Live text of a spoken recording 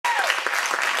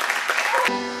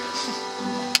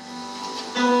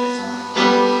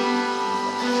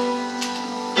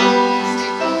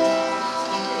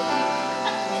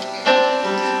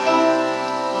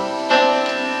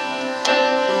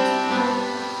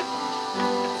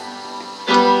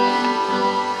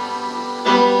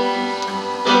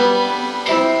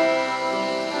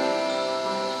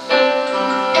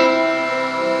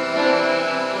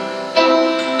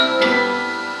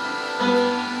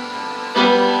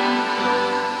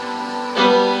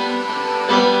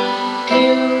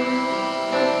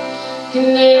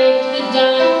Connect the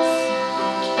dots,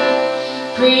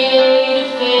 create a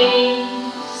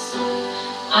face.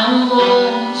 I'm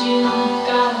what you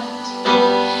got.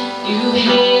 You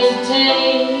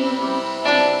hesitate.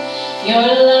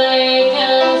 You're like a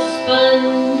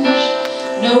sponge,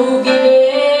 no give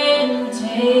and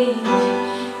take.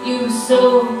 You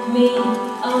soak me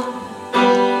up.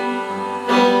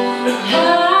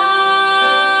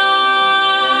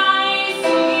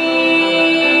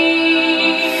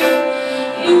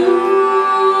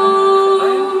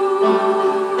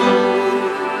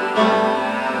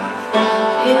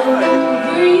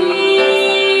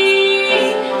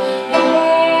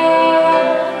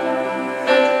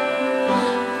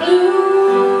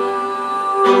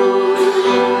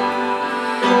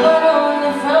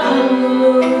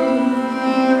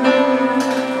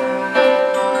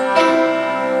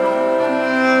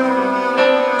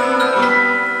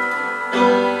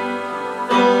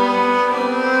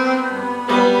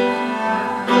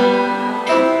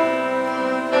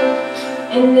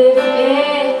 And if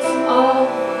it's all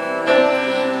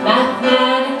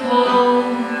mathematical,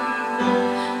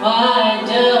 why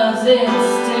does it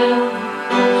still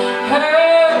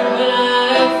hurt when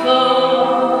I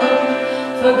fall?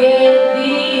 Forget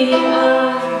the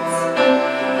odds,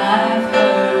 I've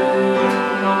heard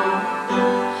more,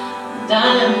 and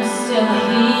I'm still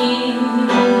here.